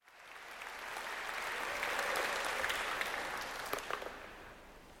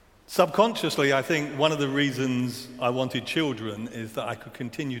Subconsciously, I think one of the reasons I wanted children is that I could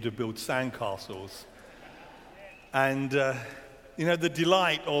continue to build sandcastles. And, the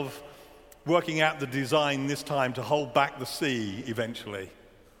delight of working out the design this time to hold back the sea eventually.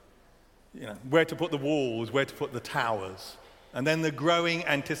 Where to put the walls, where to put the towers. And then the growing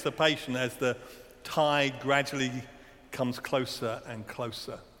anticipation as the tide gradually comes closer and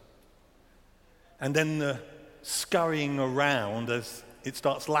closer. And then the scurrying around as it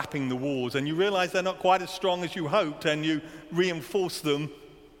starts lapping the walls, and you realize they're not quite as strong as you hoped, and you reinforce them.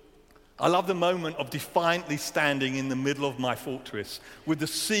 I love the moment of defiantly standing in the middle of my fortress, with the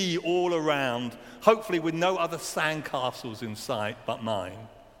sea all around, hopefully with no other sandcastles in sight but mine.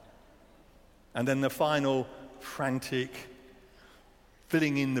 And then the final frantic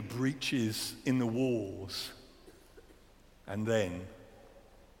filling in the breaches in the walls, and then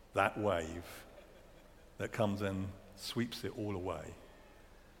that wave that comes and sweeps it all away.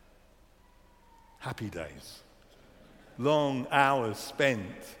 Happy days. Long hours spent,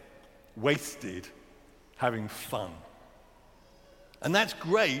 wasted, having fun. And that's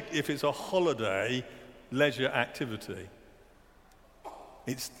great if it's a holiday leisure activity.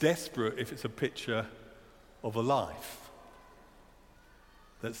 It's desperate if it's a picture of a life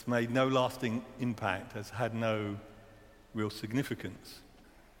that's made no lasting impact, has had no real significance.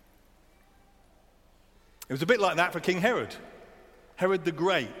 It was a bit like that for King Herod. Herod the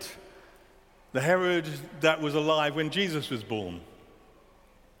Great. The Herod that was alive when Jesus was born.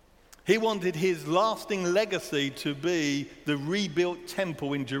 He wanted his lasting legacy to be the rebuilt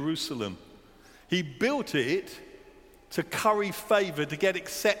temple in Jerusalem. He built it to curry favor, to get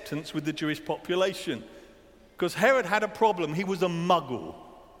acceptance with the Jewish population. Because Herod had a problem. He was a muggle.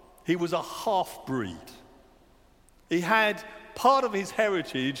 He was a half-breed. He had, part of his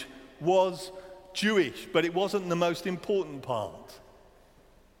heritage was Jewish, but it wasn't the most important part.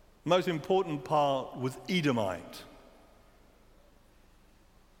 The most important part was Edomite,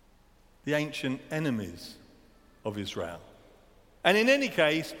 the ancient enemies of Israel. And in any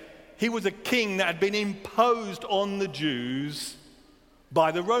case, he was a king that had been imposed on the Jews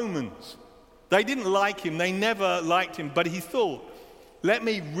by the Romans. They didn't like him, they never liked him, but he thought, let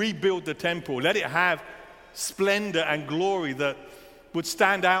me rebuild the temple, let it have splendor and glory that would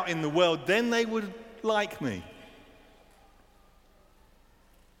stand out in the world, then they would like me.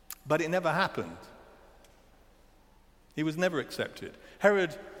 But it never happened. He was never accepted.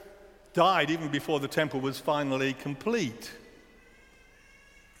 Herod died even before the temple was finally complete.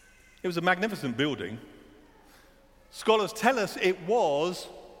 It was a magnificent building. Scholars tell us it was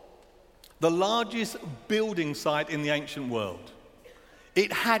the largest building site in the ancient world.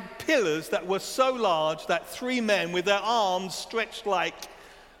 It had pillars that were so large that three men with their arms stretched like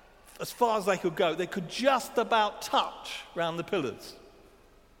as far as they could go, they could just about touch around the pillars.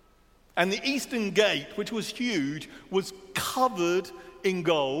 And the eastern gate, which was huge, was covered in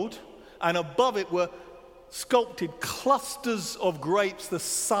gold, and above it were sculpted clusters of grapes the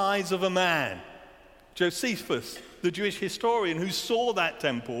size of a man. Josephus, the Jewish historian who saw that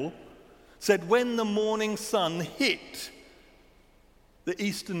temple, said when the morning sun hit the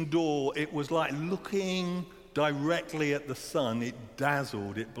eastern door, it was like looking directly at the sun. It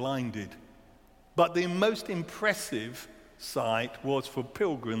dazzled, it blinded. But the most impressive sight was for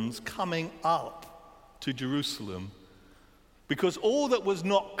pilgrims coming up to Jerusalem, because all that was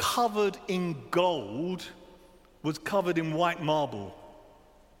not covered in gold was covered in white marble.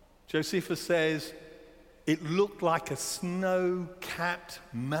 Josephus says it looked like a snow-capped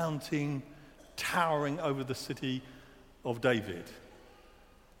mountain towering over the city of David.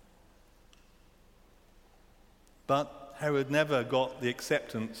 But Herod never got the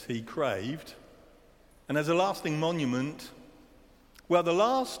acceptance he craved. And as a lasting monument, well, the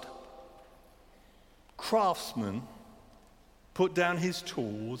last craftsman put down his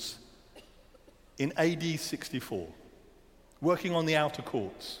tools in AD 64, working on the outer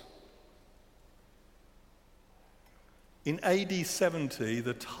courts. In AD 70,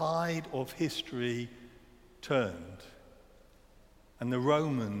 the tide of history turned, and the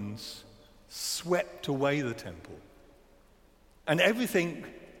Romans swept away the temple. And everything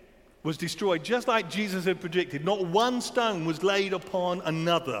was destroyed, just like Jesus had predicted. Not one stone was laid upon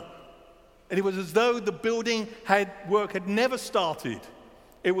another. And it was as though the building work had never started.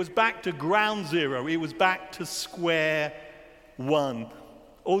 It was back to ground zero. It was back to square one.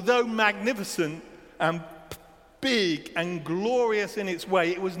 Although magnificent and big and glorious in its way,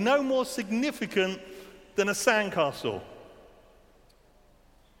 it was no more significant than a sandcastle.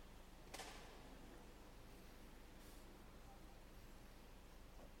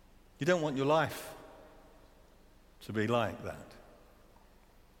 You don't want your life to be like that.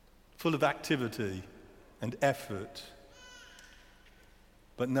 full of activity and effort,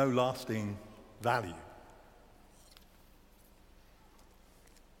 but no lasting value.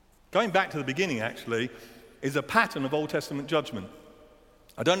 Going back to the beginning, actually, is a pattern of Old Testament judgment.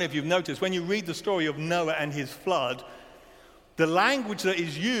 I don't know if you've noticed, when you read the story of Noah and his flood, the language that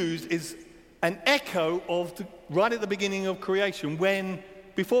is used is an echo of right at the beginning of creation, when,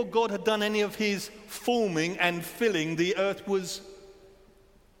 before God had done any of his forming and filling, the earth was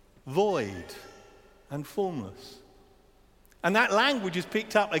void and formless. And that language is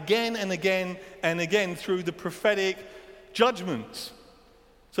picked up again and again and again through the prophetic judgments.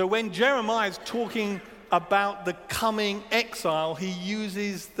 So when Jeremiah is talking about the coming exile, he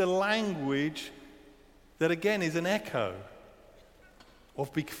uses the language that again is an echo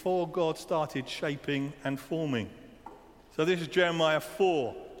of before God started shaping and forming. So this is Jeremiah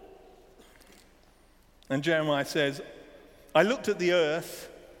 4. And Jeremiah says, I looked at the earth,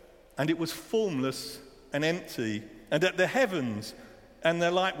 and it was formless and empty, and at the heavens, and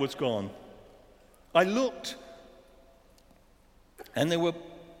their light was gone. I looked, and there were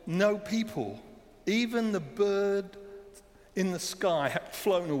no people. Even the bird in the sky had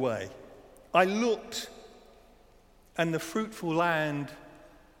flown away. I looked, and the fruitful land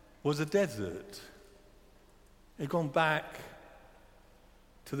was a desert. It had gone back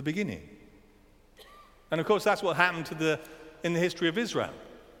to the beginning. And of course, that's what happened in the history of Israel.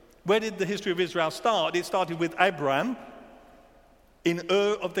 Where did the history of Israel start? It started with Abram in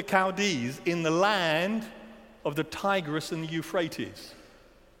Ur of the Chaldees, in the land of the Tigris and the Euphrates.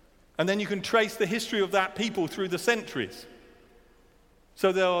 And then you can trace the history of that people through the centuries.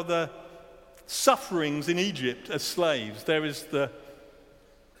 So there are the sufferings in Egypt as slaves. There is the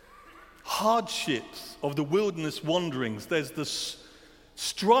hardships of the wilderness wanderings. There's the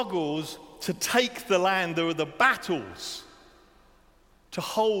struggles to take the land. There are the battles to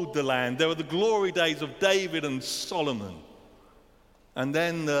hold the land. There are the glory days of David and Solomon. And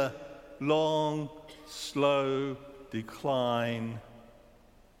then the long, slow decline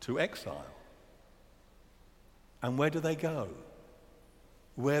to exile. And where do they go?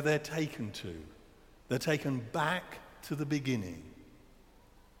 Where they're taken to. They're taken back to the beginning,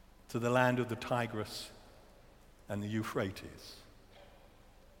 to the land of the Tigris and the Euphrates.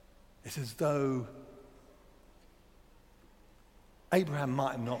 It's as though Abraham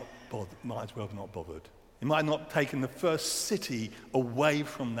might as well have not bothered. He might have not taken the first city away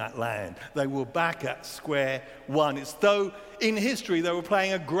from that land. They were back at square one. It's though in history they were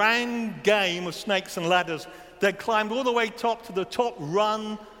playing a grand game of snakes and ladders. They climbed all the way top to the top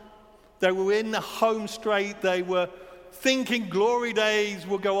run. They were in the home straight. They were thinking glory days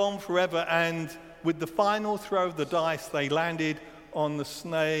will go on forever. And with the final throw of the dice, they landed on the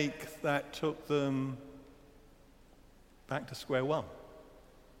snake that took them back to square one.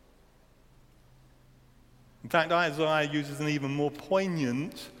 In fact, Isaiah uses an even more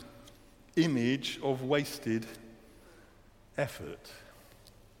poignant image of wasted effort.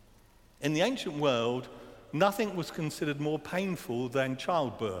 In the ancient world, nothing was considered more painful than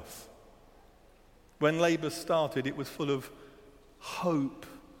childbirth. When labor started, it was full of hope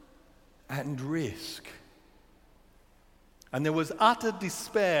and risk. And there was utter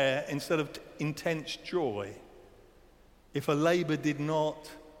despair instead of intense joy if a labor did not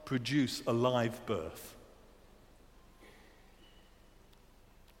produce a live birth.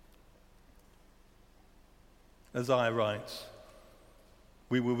 Isaiah writes,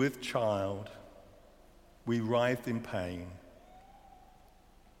 we were with child, we writhed in pain,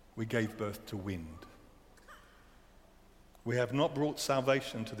 we gave birth to wind. We have not brought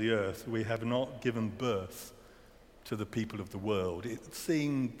salvation to the earth, we have not given birth to the people of the world. It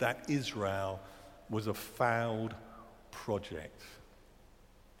seemed that Israel was a failed project.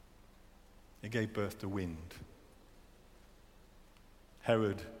 It gave birth to wind.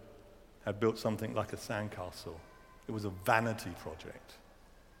 Herod had built something like a sandcastle. It was a vanity project.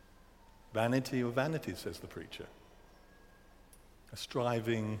 Vanity of vanities, says the preacher. A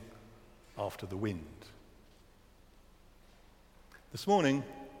striving after the wind. This morning,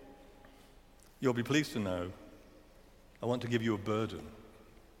 you'll be pleased to know, I want to give you a burden.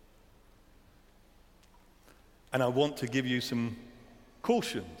 And I want to give you some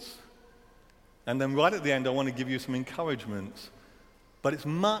cautions. And then right at the end, I want to give you some encouragements. But it's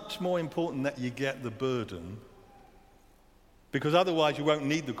much more important that you get the burden, because otherwise you won't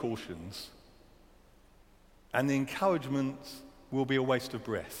need the cautions. And the encouragements will be a waste of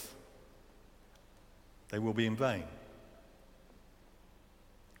breath. They will be in vain.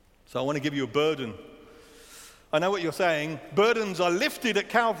 So I want to give you a burden. I know what you're saying. Burdens are lifted at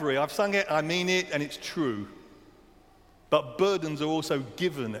Calvary. I've sung it, I mean it, and it's true. but burdens are also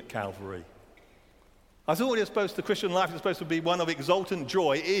given at Calvary. I thought the Christian life is supposed to be one of exultant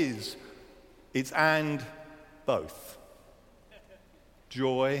joy. It's and both.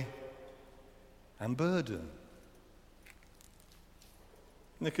 Joy and burden.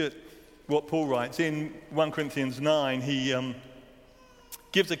 Look at what Paul writes. In 1 Corinthians 9, he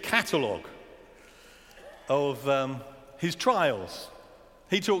gives a catalogue of his trials.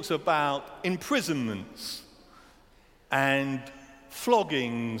 He talks about imprisonments and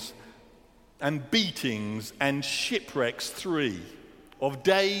floggings and beatings and shipwrecks, 3, of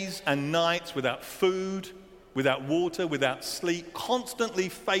days and nights without food, without water, without sleep, constantly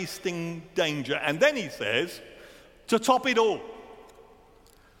facing danger. And then he says, to top it all.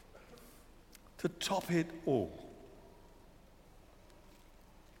 To top it all.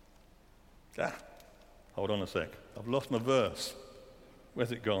 Hold on a sec. I've lost my verse.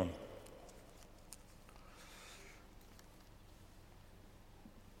 Where's it gone?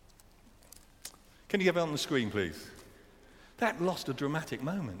 Can you get it on the screen, please? That lost a dramatic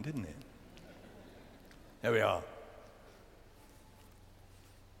moment, didn't it? There we are.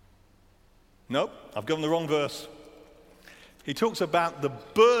 Nope, I've given the wrong verse. He talks about the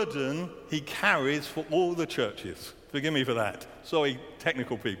burden he carries for all the churches. Forgive me for that. Sorry,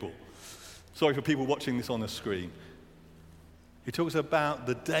 technical people. Sorry for people watching this on the screen. He talks about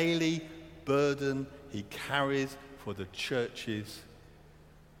the daily burden he carries for the churches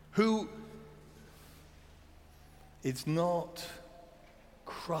who is not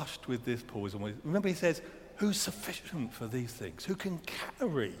crushed with this, Paul. Remember he says, who's sufficient for these things? Who can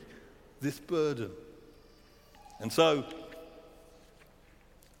carry this burden? And so,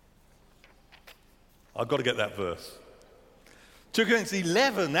 I've got to get that verse. 2 Corinthians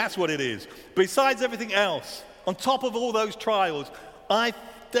 11, that's what it is. Besides everything else, on top of all those trials, I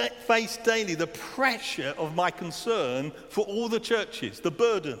face daily the pressure of my concern for all the churches, the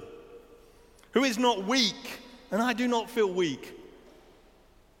burden. Who is not weak, and I do not feel weak.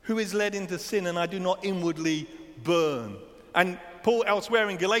 Who is led into sin, and I do not inwardly burn. And Paul elsewhere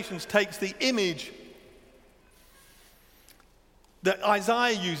in Galatians takes the image that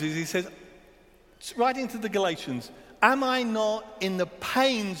Isaiah uses. He says, writing to the Galatians, am I not in the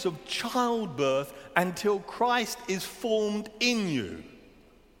pains of childbirth until Christ is formed in you?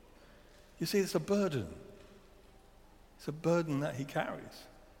 You see, it's a burden. It's a burden that he carries.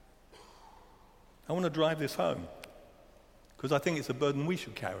 I want to drive this home because I think it's a burden we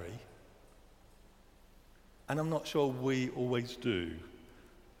should carry. And I'm not sure we always do.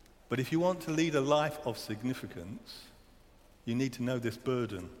 But if you want to lead a life of significance, you need to know this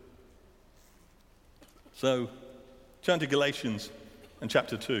burden. So, turn to Galatians and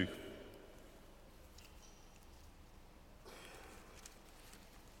chapter 2.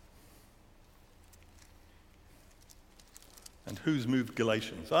 And who's moved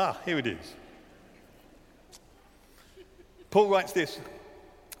Galatians? Here it is. Paul writes this,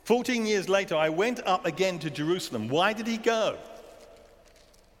 14 years later, I went up again to Jerusalem. Why did he go?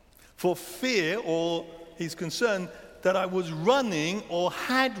 For fear, or he's concerned, that I was running or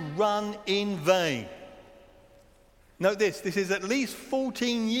had run in vain. Note this is at least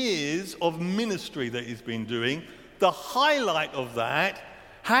 14 years of ministry that he's been doing. The highlight of that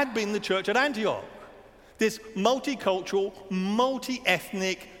had been the church at Antioch. This multicultural,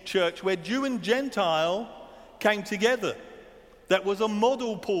 multi-ethnic church where Jew and Gentile came together. That was a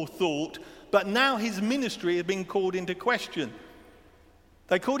model, Paul thought, but now his ministry had been called into question.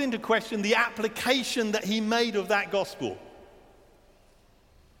 They called into question the application that he made of that gospel.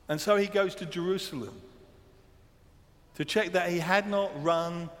 And so he goes to Jerusalem to check that he had not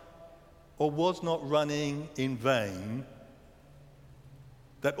run or was not running in vain,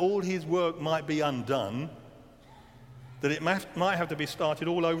 that all his work might be undone, that it might have to be started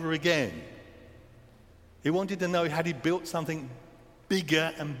all over again. He wanted to know, had he built something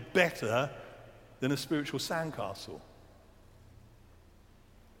bigger and better than a spiritual sandcastle?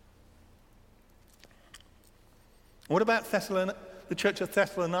 What about the church of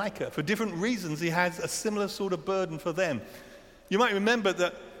Thessalonica? For different reasons, he has a similar sort of burden for them. You might remember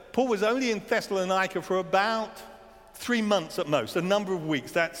that Paul was only in Thessalonica for about 3 months at most, a number of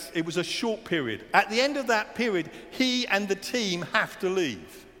weeks. It was a short period. At the end of that period, he and the team have to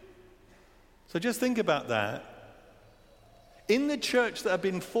leave. So just think about that. In the church that had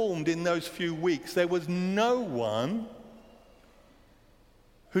been formed in those few weeks, there was no one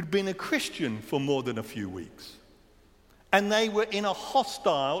who'd been a Christian for more than a few weeks. And they were in a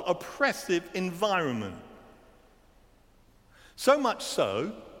hostile, oppressive environment. So much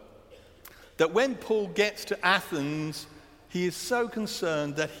so that when Paul gets to Athens, he is so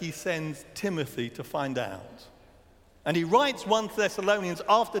concerned that he sends Timothy to find out. And he writes 1 Thessalonians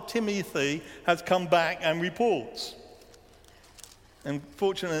after Timothy has come back and reports. And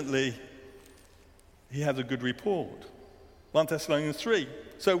fortunately, he has a good report. 1 Thessalonians 3.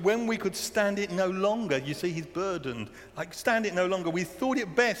 So when we could stand it no longer, you see he's burdened, like stand it no longer, we thought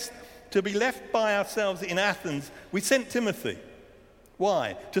it best to be left by ourselves in Athens. We sent Timothy.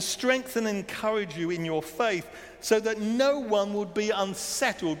 Why? To strengthen and encourage you in your faith so that no one would be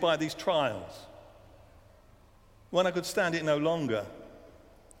unsettled by these trials. When I could stand it no longer,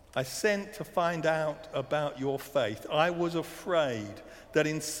 I sent to find out about your faith. I was afraid that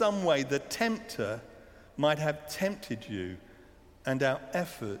in some way the tempter might have tempted you and our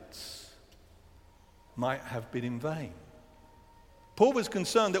efforts might have been in vain. Paul was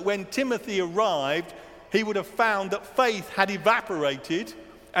concerned that when Timothy arrived, he would have found that faith had evaporated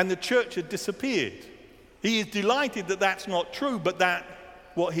and the church had disappeared. He is delighted that that's not true, but that's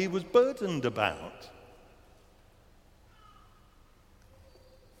what he was burdened about.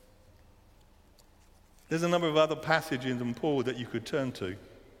 There's a number of other passages in Paul that you could turn to.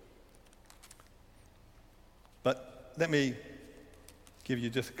 But let me give you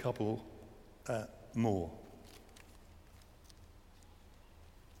just a couple more.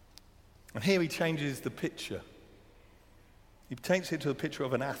 And here he changes the picture. He takes it to a picture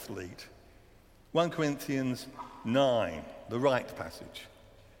of an athlete. 1 Corinthians 9, the right passage.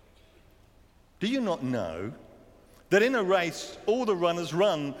 Do you not know that in a race all the runners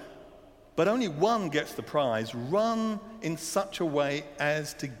run, but only one gets the prize? Run in such a way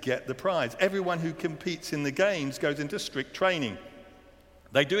as to get the prize. Everyone who competes in the games goes into strict training.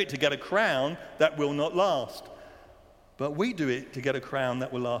 They do it to get a crown that will not last. But we do it to get a crown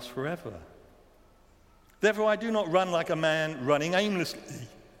that will last forever. Therefore, I do not run like a man running aimlessly.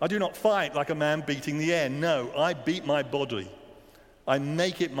 I do not fight like a man beating the air. No, I beat my body. I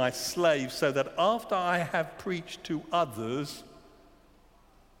make it my slave so that after I have preached to others,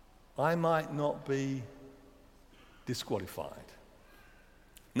 I might not be disqualified.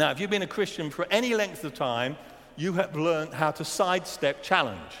 Now, if you've been a Christian for any length of time, you have learned how to sidestep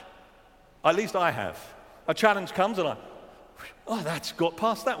challenge. At least I have. A challenge comes and that's got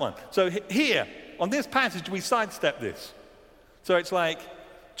past that one. So here, on this passage, we sidestep this. So it's like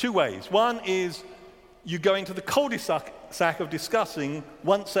two ways. One is you go into the cul-de-sac of discussing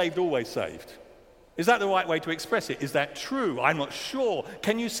once saved, always saved. Is that the right way to express it? Is that true? I'm not sure.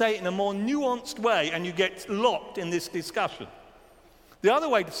 Can you say it in a more nuanced way and you get locked in this discussion? The other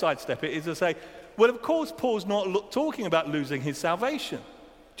way to sidestep it is to say, well, of course, Paul's not talking about losing his salvation.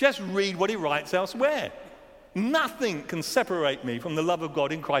 Just read what he writes elsewhere. Nothing can separate me from the love of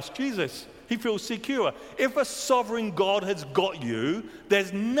God in Christ Jesus. He feels secure. If a sovereign God has got you,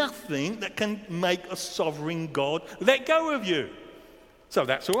 there's nothing that can make a sovereign God let go of you. So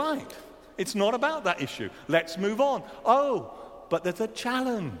that's all right. It's not about that issue. Let's move on. Oh, but there's a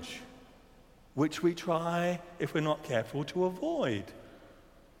challenge, which we try, if we're not careful, to avoid.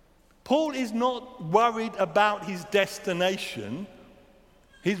 Paul is not worried about his destination.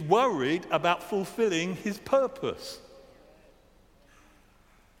 He's worried about fulfilling his purpose.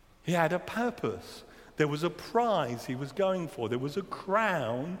 He had a purpose. There was a prize he was going for. There was a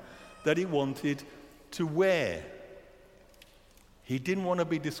crown that he wanted to wear. He didn't want to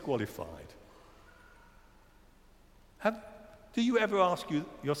be disqualified. Do you ever ask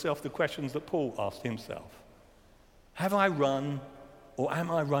yourself the questions that Paul asked himself? Have I run or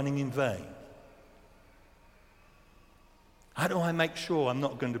am I running in vain? How do I make sure I'm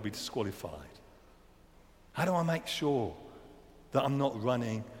not going to be disqualified? How do I make sure that I'm not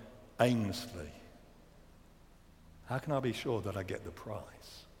running aimlessly? How can I be sure that I get the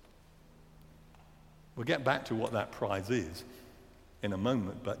prize? We'll get back to what that prize is in a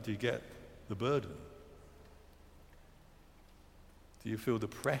moment, but do you get the burden? Do you feel the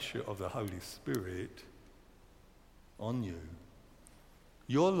pressure of the Holy Spirit on you?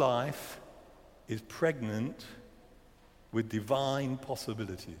 Your life is pregnant with divine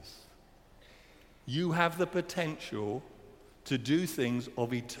possibilities. You have the potential to do things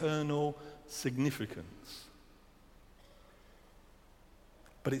of eternal significance.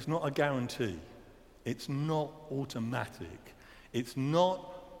 But it's not a guarantee. It's not automatic. It's not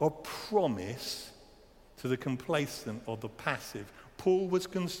a promise to the complacent or the passive. Paul was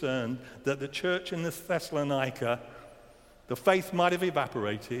concerned that the church in Thessalonica, the faith might have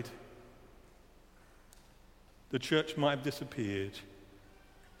evaporated, the church might have disappeared,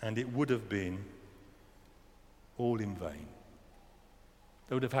 and it would have been all in vain.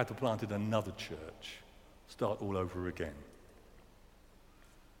 They would have had to plant another church, start all over again.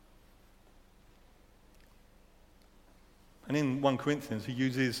 And in 1 Corinthians, he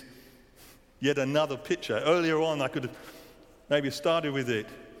uses yet another picture. Earlier on, I could have maybe started with it.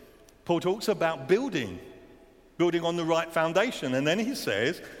 Paul talks about building on the right foundation. And then he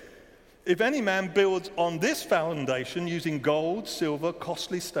says, if any man builds on this foundation using gold, silver,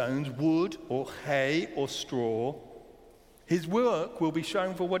 costly stones, wood, or hay, or straw, his work will be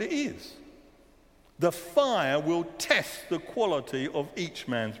shown for what it is. The fire will test the quality of each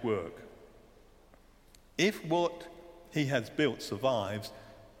man's work. If what he has built survives,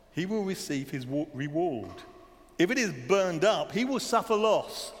 he will receive his reward. If it is burned up, he will suffer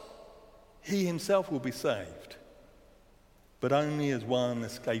loss. He himself will be saved, but only as one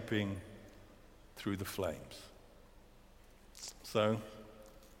escaping through the flames. So,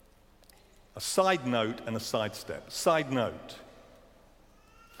 a side note and a sidestep. Side note.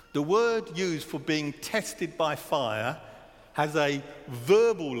 The word used for being tested by fire has a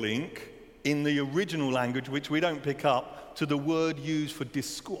verbal link in the original language, which we don't pick up, to the word used for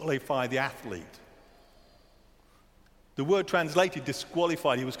disqualify the athlete. The word translated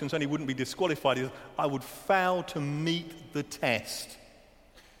disqualified, he was concerned he wouldn't be disqualified. He said, I would fail to meet the test.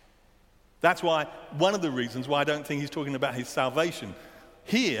 That's why, one of the reasons why I don't think he's talking about his salvation.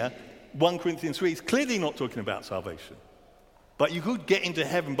 Here, 1 Corinthians 3 is clearly not talking about salvation. But you could get into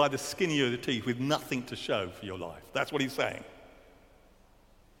heaven by the skin of your teeth with nothing to show for your life. That's what he's saying.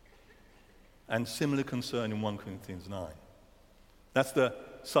 And similar concern in 1 Corinthians 9. That's the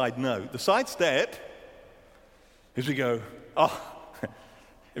side note. The side step is we go,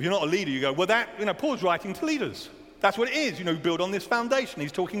 if you're not a leader, you go, well, Paul's writing to leaders. That's what it is. Build on this foundation.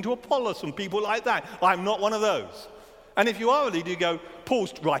 He's talking to Apollos and people like that. I'm not one of those. And if you are a leader, you go,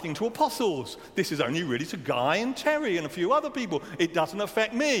 Paul's writing to apostles. This is only really to Guy and Terry and a few other people. It doesn't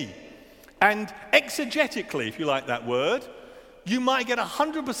affect me. And exegetically, if you like that word, you might get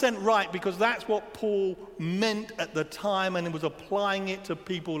 100% right because that's what Paul meant at the time and he was applying it to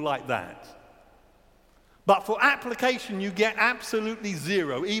people like that. But for application, you get absolutely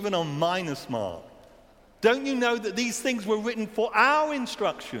zero, even a minus mark. Don't you know that these things were written for our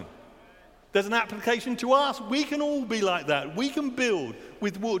instruction? There's an application to us. We can all be like that. We can build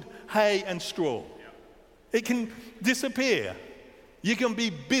with wood, hay, and straw. It can disappear. You can be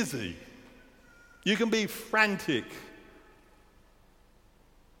busy. You can be frantic.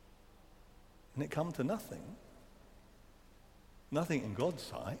 And it come to nothing. Nothing in God's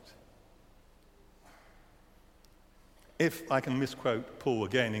sight. If I can misquote Paul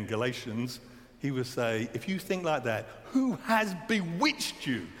again in Galatians, he would say, if you think like that, who has bewitched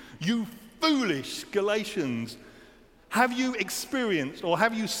you, you foolish Galatians? Have you experienced or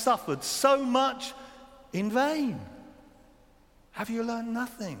have you suffered so much in vain? Have you learned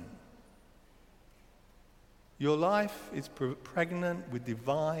nothing? Your life is pregnant with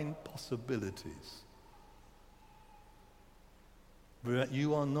divine possibilities, but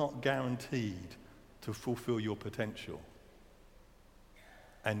you are not guaranteed to fulfill your potential.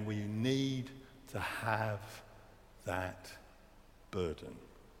 And we need to have that burden.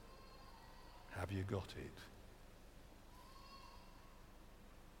 Have you got it?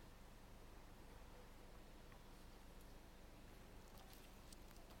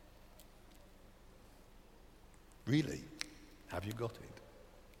 Really? Have you got it?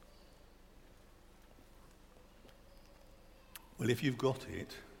 Well, if you've got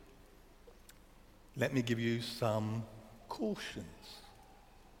it, let me give you some cautions.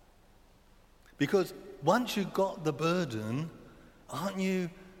 Because once you've got the burden, aren't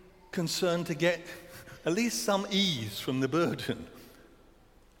you concerned to get at least some ease from the burden?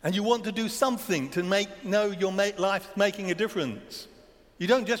 And you want to do something to know your life's making a difference. You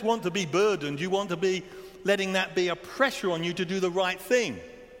don't just want to be burdened, you want to be letting that be a pressure on you to do the right thing.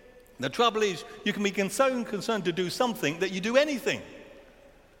 The trouble is, you can be so concerned to do something that you do anything.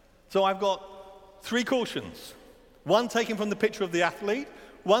 So I've got 3 cautions. One taken from the picture of the athlete,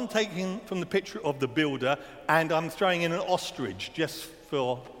 one taken from the picture of the builder, and I'm throwing in an ostrich just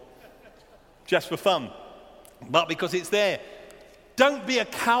for fun. But because it's there. Don't be a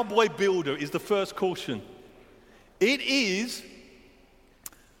cowboy builder is the first caution. It is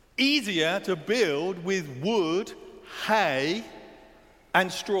easier to build with wood, hay,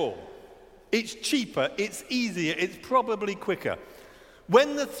 and straw. It's cheaper, it's easier, it's probably quicker.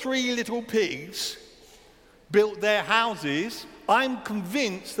 When the 3 little pigs built their houses, I'm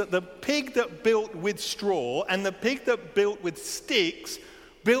convinced that the pig that built with straw and the pig that built with sticks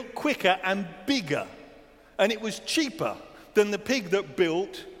built quicker and bigger. And it was cheaper than the pig that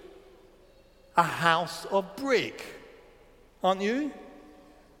built a house of brick. Aren't you?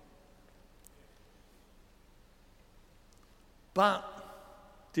 But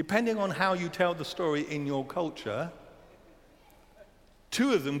depending on how you tell the story in your culture,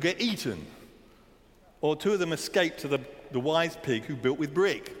 2 of them get eaten Or two of them escaped to the wise pig who built with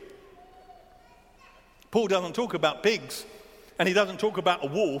brick. Paul doesn't talk about pigs, and he doesn't talk about a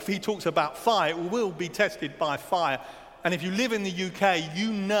wolf. He talks about fire. It will be tested by fire. And if you live in the UK,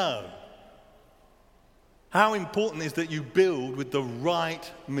 you know how important it is that you build with the right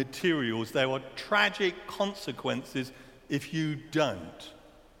materials. There are tragic consequences if you don't.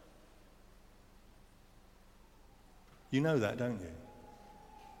 You know that, don't you?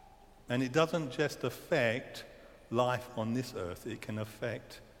 And it doesn't just affect life on this earth, it can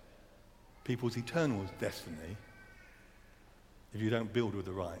affect people's eternal destiny if you don't build with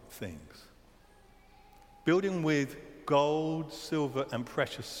the right things. Building with gold, silver, and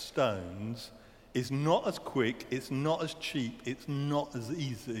precious stones is not as quick, it's not as cheap, it's not as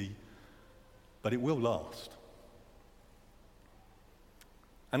easy, but it will last.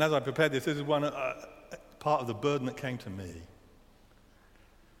 And as I prepared this is one part of the burden that came to me.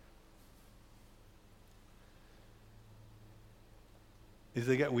 Is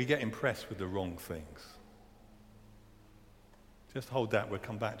we get impressed with the wrong things. Just hold that, we'll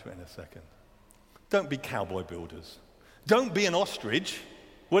come back to it in a second. Don't be cowboy builders. Don't be an ostrich.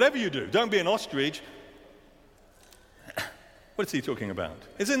 Whatever you do, don't be an ostrich. What is he talking about?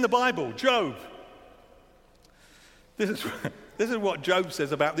 It's in the Bible, Job. This is what Job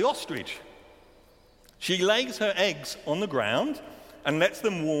says about the ostrich. She lays her eggs on the ground and lets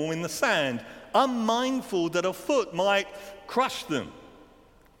them warm in the sand, unmindful that a foot might crush them.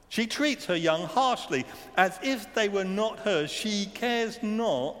 She treats her young harshly, as if they were not hers. She cares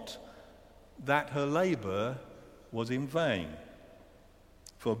not that her labor was in vain.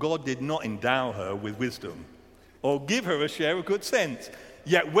 For God did not endow her with wisdom or give her a share of good sense.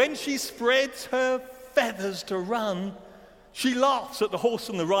 Yet when she spreads her feathers to run, she laughs at the horse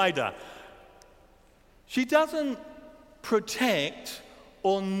and the rider. She doesn't protect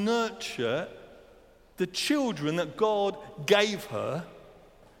or nurture the children that God gave her,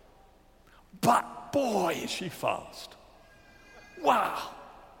 but boy, is she fast. Wow.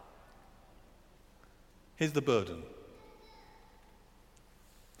 Here's the burden.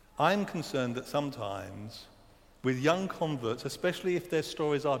 I'm concerned that sometimes with young converts, especially if their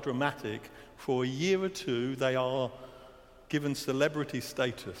stories are dramatic, for a year or two they are given celebrity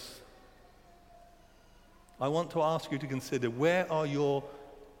status. I want to ask you to consider, where are your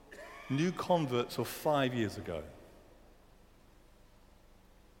new converts of 5 years ago?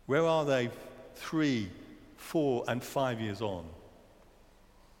 Where are they 3, 4, and 5 years on?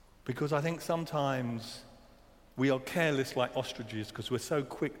 Because I think sometimes we are careless like ostriches because we're so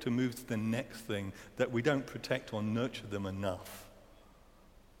quick to move to the next thing that we don't protect or nurture them enough.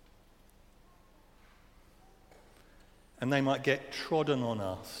 And they might get trodden on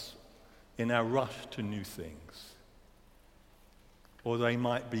us in our rush to new things. Or they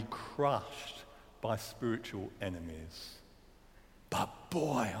might be crushed by spiritual enemies. But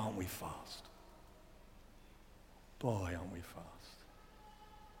boy, aren't we fast. Boy, aren't we fast.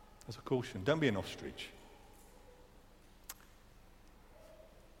 As a caution, don't be an ostrich.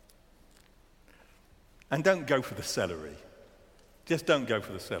 And don't go for the celery. Just don't go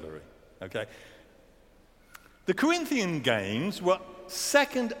for the celery, okay? The Corinthian Games were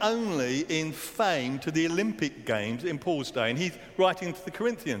second only in fame to the Olympic Games in Paul's day. And he's writing to the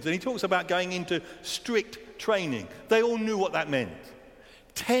Corinthians, and he talks about going into strict training. They all knew what that meant.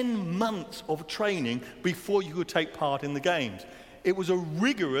 10 months of training before you could take part in the Games. It was a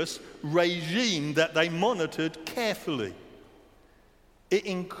rigorous regime that they monitored carefully. It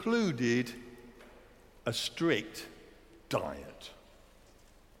included a strict diet.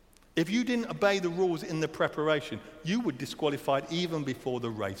 If you didn't obey the rules in the preparation, you were disqualified even before the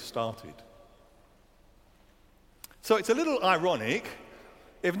race started. So it's a little ironic,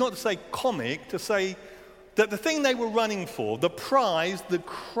 if not to say comic, to say that the thing they were running for, the prize, the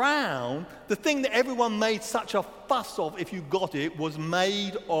crown, the thing that everyone made such a fuss of if you got it, was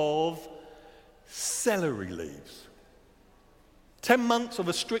made of celery leaves. 10 months of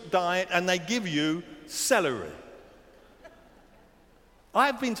a strict diet, and they give you celery.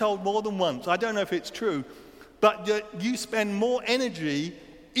 I've been told more than once, I don't know if it's true, but you spend more energy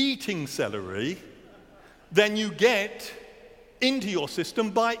eating celery than you get into your system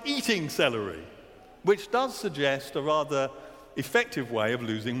by eating celery, which does suggest a rather effective way of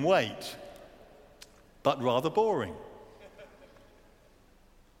losing weight, but rather boring.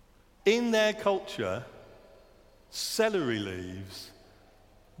 In their culture, celery leaves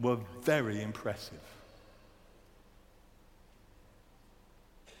were very impressive.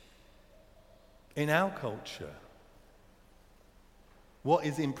 In our culture, what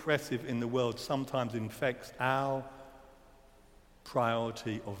is impressive in the world sometimes infects our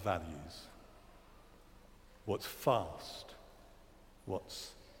priority of values. what's fast,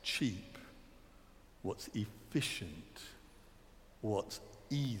 what's cheap, what's efficient, what's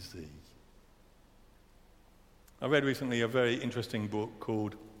easy. I read recently a very interesting book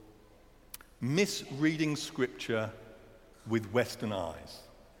called Misreading Scripture with Western Eyes.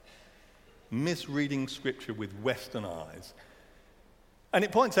 Misreading Scripture with Western Eyes. And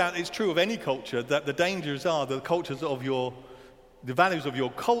it points out it's true of any culture that the dangers are that the values of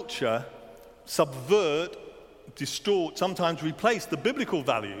your culture subvert, distort, sometimes replace the biblical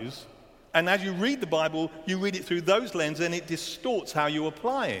values. And as you read the Bible, you read it through those lenses and it distorts how you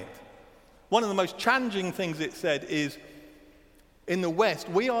apply it. One of the most challenging things it said is, in the West,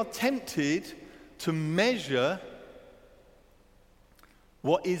 we are tempted to measure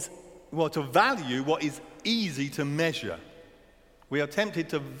to value what is easy to measure. We are tempted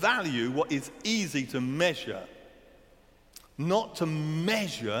to value what is easy to measure, not to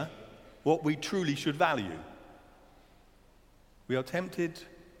measure what we truly should value. We are tempted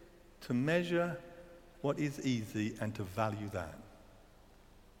to measure what is easy and to value that.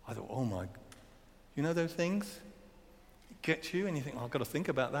 I thought, oh my, you know those things? It gets you and you think, oh, I've got to think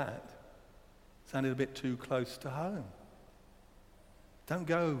about that. Sounded a bit too close to home. Don't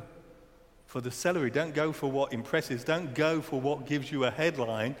go for the celery. Don't go for what impresses. Don't go for what gives you a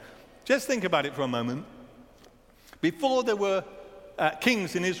headline. Just think about it for a moment. Before there were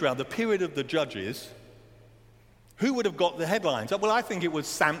kings in Israel, the period of the judges, who would have got the headlines? Well, I think it was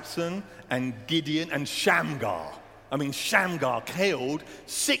Samson and Gideon and Shamgar. I mean, Shamgar killed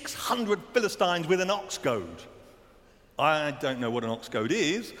 600 Philistines with an ox goad. I don't know what an ox goad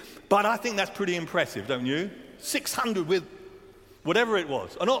is, but I think that's pretty impressive, don't you? 600 with whatever it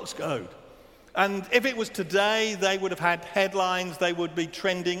was, an ox goad. And if it was today, they would have had headlines, they would be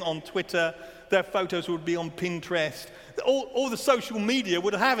trending on Twitter, their photos would be on Pinterest, all the social media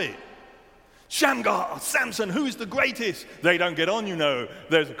would have it. Shamgar, Samson, who's the greatest? They don't get on,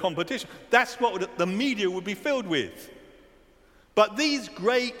 there's a competition. That's what the media would be filled with. But these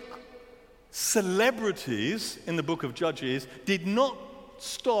great celebrities in the book of Judges did not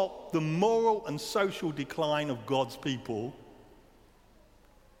stop the moral and social decline of God's people.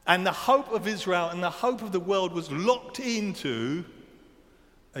 And the hope of Israel and the hope of the world was locked into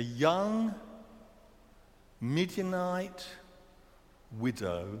a young Midianite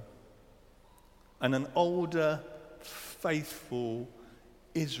widow and an older, faithful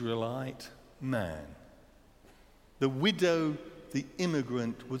Israelite man. The widow, the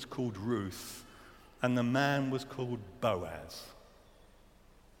immigrant, was called Ruth, and the man was called Boaz.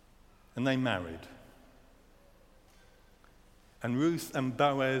 And they married. And Ruth and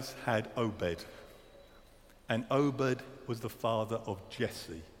Boaz had Obed. And Obed was the father of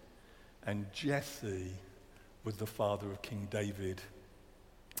Jesse. And Jesse was the father of King David,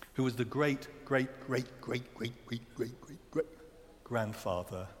 who was the great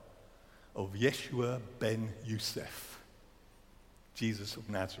grandfather of Yeshua ben Yosef, Jesus of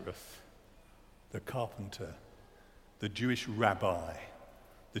Nazareth, the carpenter, the Jewish rabbi,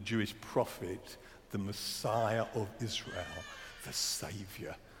 the Jewish prophet, the Messiah of Israel, the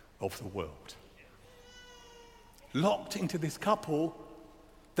Savior of the world. Locked into this couple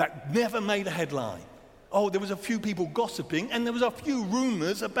that never made a headline. Oh, there was a few people gossiping, and there was a few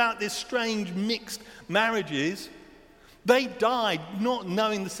rumors about this strange mixed marriages. They died not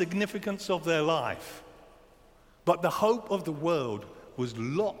knowing the significance of their life. But the hope of the world was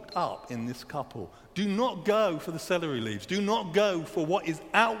locked up in this couple. Do not go for the celery leaves. Do not go for what is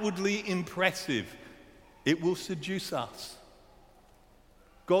outwardly impressive. It will seduce us.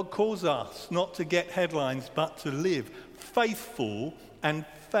 God calls us not to get headlines, but to live faithful and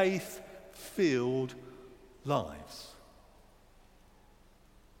faith-filled lives.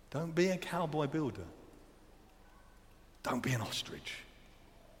 Don't be a cowboy builder. Don't be an ostrich.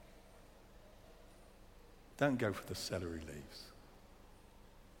 Don't go for the celery leaves.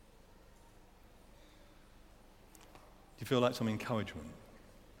 Do you feel like some encouragement?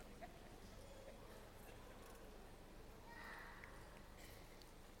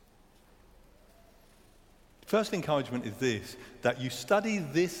 First encouragement is this, that you study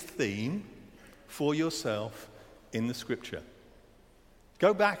this theme for yourself in the scripture.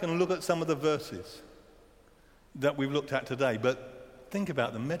 Go back and look at some of the verses that we've looked at today, but think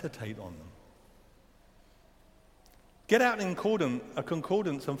about them, meditate on them. Get out a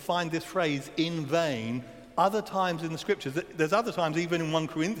concordance and find this phrase in vain other times in the scriptures. There's other times even in 1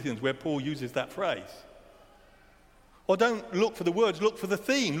 Corinthians where Paul uses that phrase. Or don't look for the words, look for the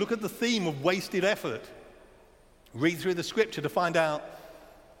theme. Look at the theme of wasted effort. Read through the scripture to find out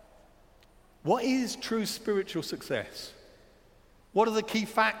what is true spiritual success. What are the key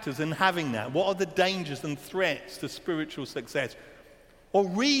factors in having that? What are the dangers and threats to spiritual success? Or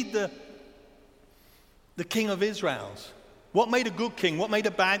read the king of Israel's. What made a good king? What made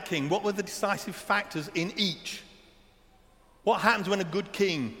a bad king? What were the decisive factors in each? What happens when a good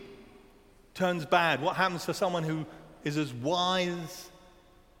king turns bad? What happens to someone who is as wise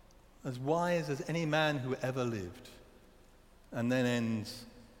as any man who ever lived and then ends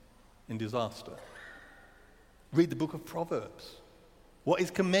in disaster? Read the book of Proverbs. What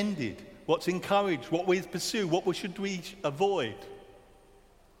is commended? What's encouraged? What we pursue? What should we avoid?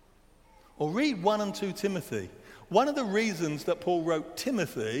 Or read 1 and 2 Timothy. One of the reasons that Paul wrote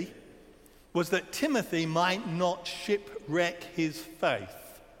Timothy was that Timothy might not shipwreck his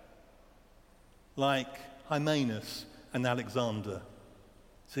faith like Hymenaeus and Alexander.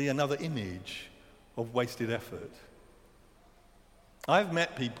 See, another image of wasted effort. I've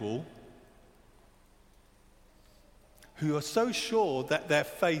met people who are so sure that their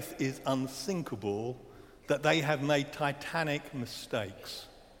faith is unsinkable that they have made titanic mistakes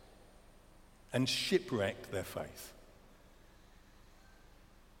and shipwrecked their faith.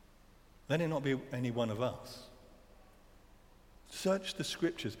 Let it not be any one of us. Search the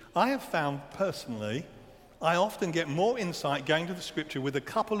scriptures. I have found personally, I often get more insight going to the scripture with a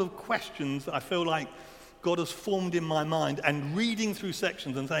couple of questions that I feel like God has formed in my mind and reading through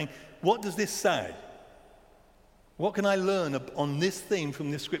sections and saying, what does this say? What can I learn on this theme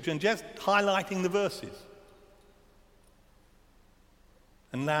from this scripture? And just highlighting the verses.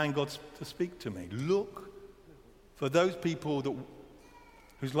 And allowing God to speak to me. Look for those people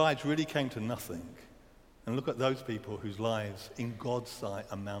whose lives really came to nothing. And look at those people whose lives in God's sight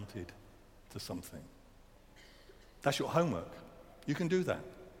amounted to something. That's your homework. You can do that.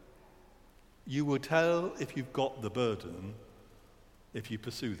 You will tell if you've got the burden if you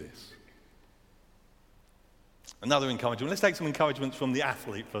pursue this. Another encouragement. Let's take some encouragements from the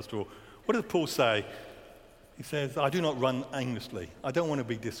athlete, first of all. What does Paul say? He says, I do not run aimlessly. I don't want to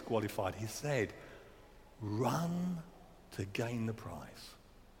be disqualified. He said, run to gain the prize.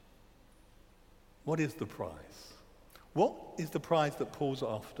 What is the prize? What is the prize that Paul's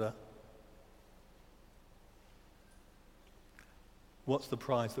after? What's the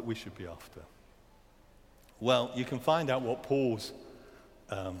prize that we should be after? Well, you can find out what Paul's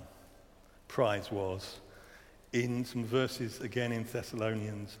prize was in some verses again in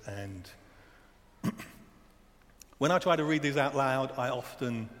Thessalonians. And when I try to read these out loud,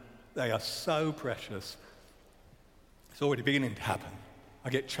 they are so precious. It's already beginning to happen. I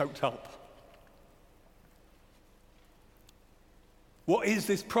get choked up. What is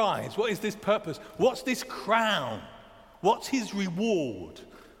this prize? What is this purpose? What's this crown? What's his reward?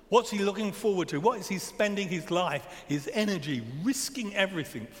 What's he looking forward to? What is he spending his life, his energy, risking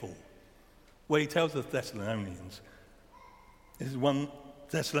everything for? Well, he tells the Thessalonians. This is 1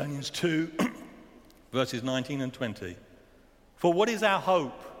 Thessalonians 2, verses 19 and 20. For what is our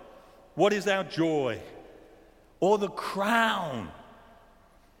hope? What is our joy? Or the crown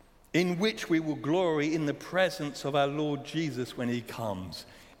in which we will glory in the presence of our Lord Jesus when he comes?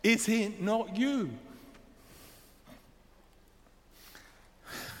 Is it not you?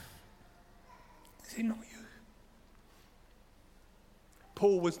 Is it not you?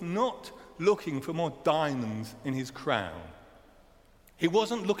 Paul was not looking for more diamonds in his crown. He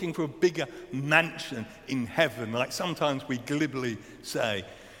wasn't looking for a bigger mansion in heaven, like sometimes we glibly say.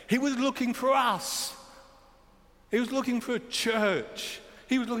 He was looking for us. He was looking for a church.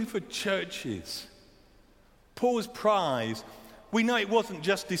 He was looking for churches. Paul's prize, we know it wasn't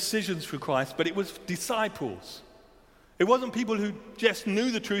just decisions for Christ, but it was disciples. It wasn't people who just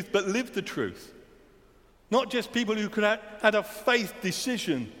knew the truth but lived the truth. Not just people who could have had a faith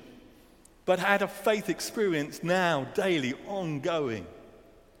decision, but had a faith experience now, daily, ongoing.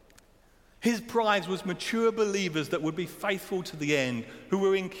 His prize was mature believers that would be faithful to the end, who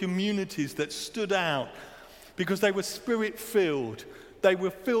were in communities that stood out because they were spirit-filled. They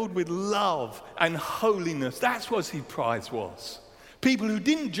were filled with love and holiness. That's what his prize was. People who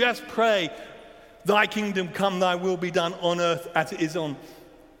didn't just pray, thy kingdom come, thy will be done on earth as it is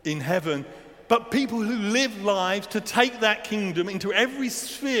in heaven, but people who live lives to take that kingdom into every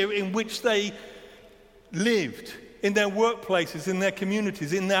sphere in which they lived, in their workplaces, in their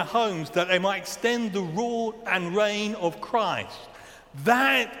communities, in their homes, that they might extend the rule and reign of Christ.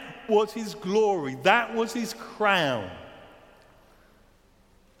 That was his glory. That was his crown.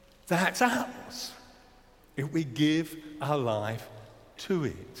 That's ours if we give our life to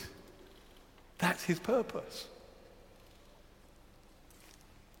it. That's his purpose.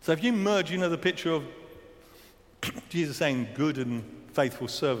 So if you merge, the picture of Jesus saying, good and faithful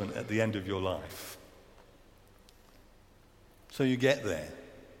servant at the end of your life. So you get there.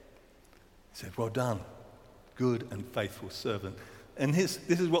 He said, well done, good and faithful servant. And this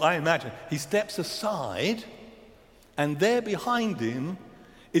is what I imagine. He steps aside, and there behind him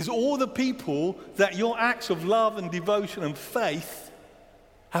is all the people that your acts of love and devotion and faith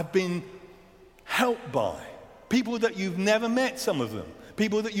have been helped by. People that you've never met, some of them.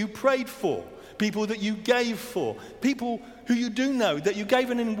 People that you prayed for. People that you gave for. People who you do know, that you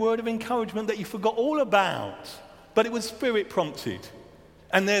gave a word of encouragement that you forgot all about. But it was Spirit prompted.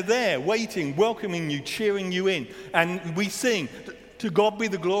 And they're there, waiting, welcoming you, cheering you in. And we sing, to God be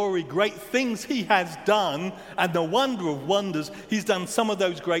the glory, great things he has done, and the wonder of wonders, he's done some of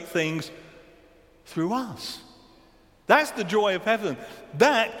those great things through us. That's the joy of heaven.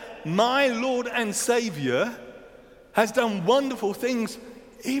 That my Lord and Savior has done wonderful things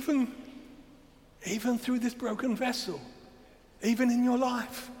even through this broken vessel, even in your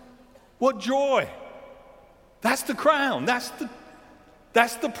life. What joy. That's the crown. That's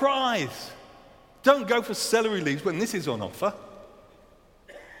the prize. Don't go for celery leaves when this is on offer.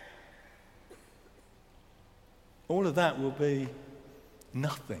 All of that will be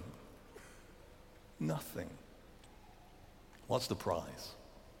nothing. Nothing. What's the prize?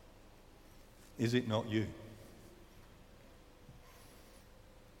 Is it not you?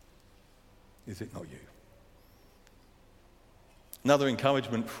 Is it not you? Another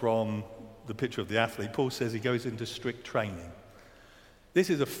encouragement from the picture of the athlete, Paul says he goes into strict training. This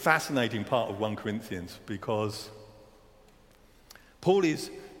is a fascinating part of 1 Corinthians because Paul is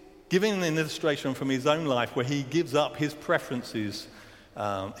giving an illustration from his own life where he gives up his preferences,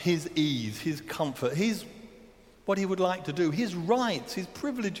 his ease, his comfort, what he would like to do, his rights, his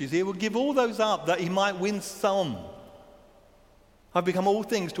privileges. He will give all those up that he might win some. I've become all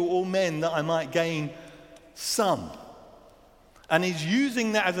things to all men that I might gain some. And he's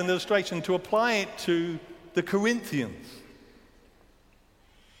using that as an illustration to apply it to the Corinthians.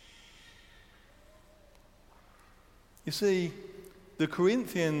 You see, the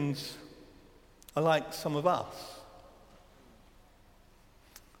Corinthians are like some of us.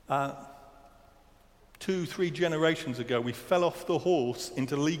 2-3 generations ago, we fell off the horse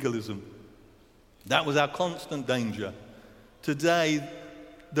into legalism. That was our constant danger. Today,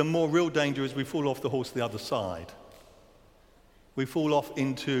 the more real danger is we fall off the horse the other side. We fall off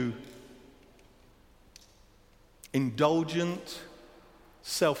into indulgent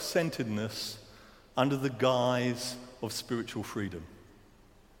self-centeredness under the guise of spiritual freedom.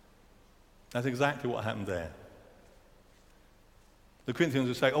 That's exactly what happened there. The Corinthians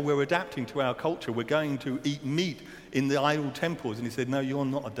would say, we're adapting to our culture. We're going to eat meat in the idol temples. And he said, no, you're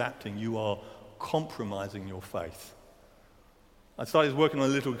not adapting. You are compromising your faith. I started working on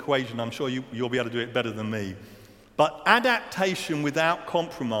a little equation. I'm sure you'll be able to do it better than me. But adaptation without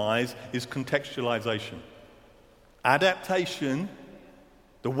compromise is contextualization. Adaptation,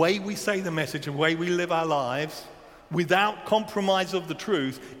 the way we say the message, the way we live our lives, without compromise of the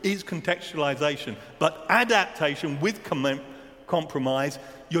truth, is contextualization. But adaptation with compromise,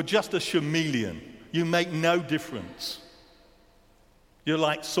 you're just a chameleon. You make no difference. You're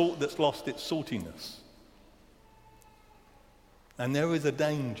like salt that's lost its saltiness. And there is a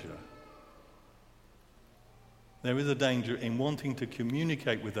danger. There is a danger in wanting to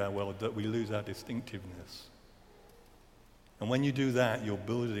communicate with our world that we lose our distinctiveness. And when you do that, you're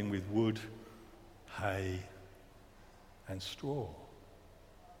building with wood, hay, and straw.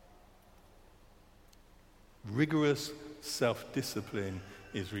 Rigorous self-discipline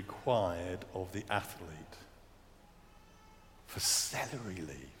is required of the athlete. For celery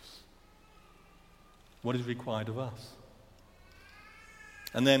leaves, what is required of us?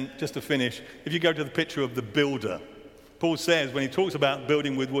 And then, just to finish, if you go to the picture of the builder, Paul says, when he talks about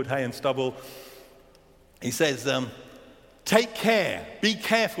building with wood, hay, and stubble, he says, take care, be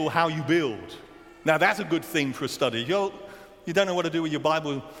careful how you build. Now, that's a good thing for a study. You don't know what to do with your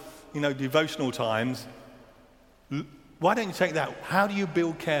Bible, devotional times. Why don't you take that? How do you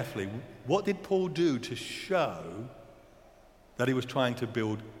build carefully? What did Paul do to show that he was trying to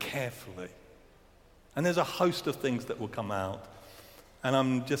build carefully? And there's a host of things that will come out. And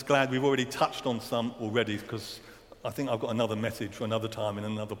I'm just glad we've already touched on some already, because I think I've got another message for another time in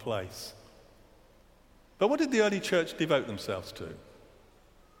another place. But what did the early church devote themselves to?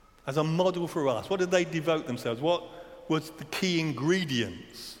 As a model for us, what did they devote themselves? What was the key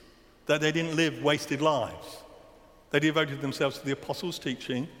ingredients that they didn't live wasted lives? They devoted themselves to the apostles'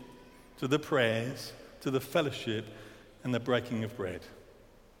 teaching, to the prayers, to the fellowship, and the breaking of bread.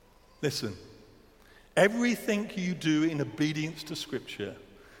 Listen. Everything you do in obedience to Scripture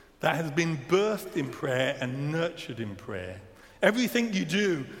that has been birthed in prayer and nurtured in prayer, everything you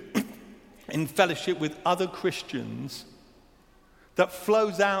do in fellowship with other Christians that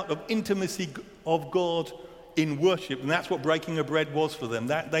flows out of intimacy of God in worship. And that's what breaking of bread was for them.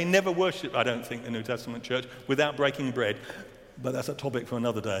 They never worshipped, I don't think, the New Testament church without breaking bread. But that's a topic for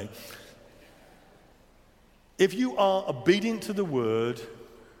another day. If you are obedient to the word,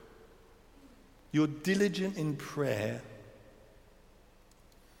 you're diligent in prayer,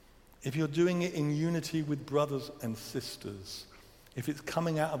 if you're doing it in unity with brothers and sisters, if it's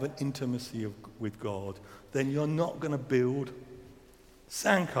coming out of an intimacy with God, then you're not going to build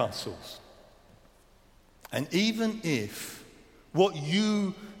sandcastles. And even if what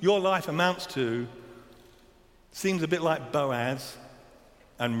your life amounts to seems a bit like Boaz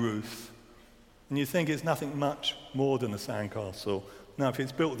and Ruth, and you think it's nothing much more than a sandcastle, now if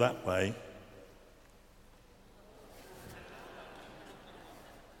it's built that way,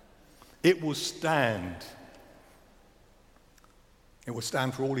 it will stand. It will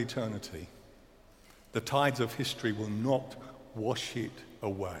stand for all eternity. The tides of history will not wash it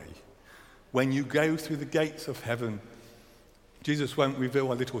away. When you go through the gates of heaven, Jesus won't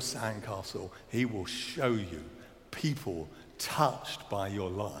reveal a little sandcastle. He will show you people touched by your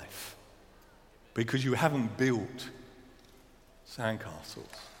life because you haven't built sandcastles.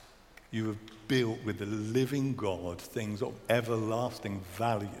 You have built with the living God things of everlasting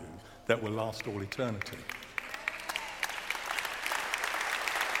value that will last all eternity.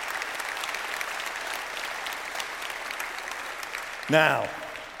 Now,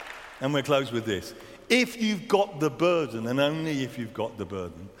 and we'll close with this. If you've got the burden, and only if you've got the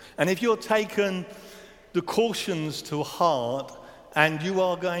burden, and if you're taken the cautions to heart and you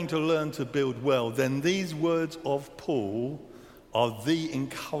are going to learn to build well, then these words of Paul are the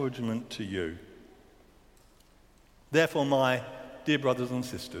encouragement to you. Therefore, my dear brothers and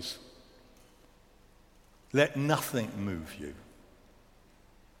sisters, let nothing move you.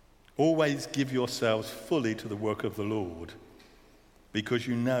 Always give yourselves fully to the work of the Lord, because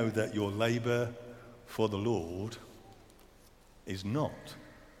you know that your labor for the Lord is not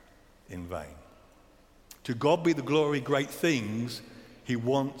in vain. To God be the glory, great things he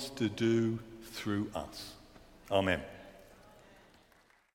wants to do through us. Amen.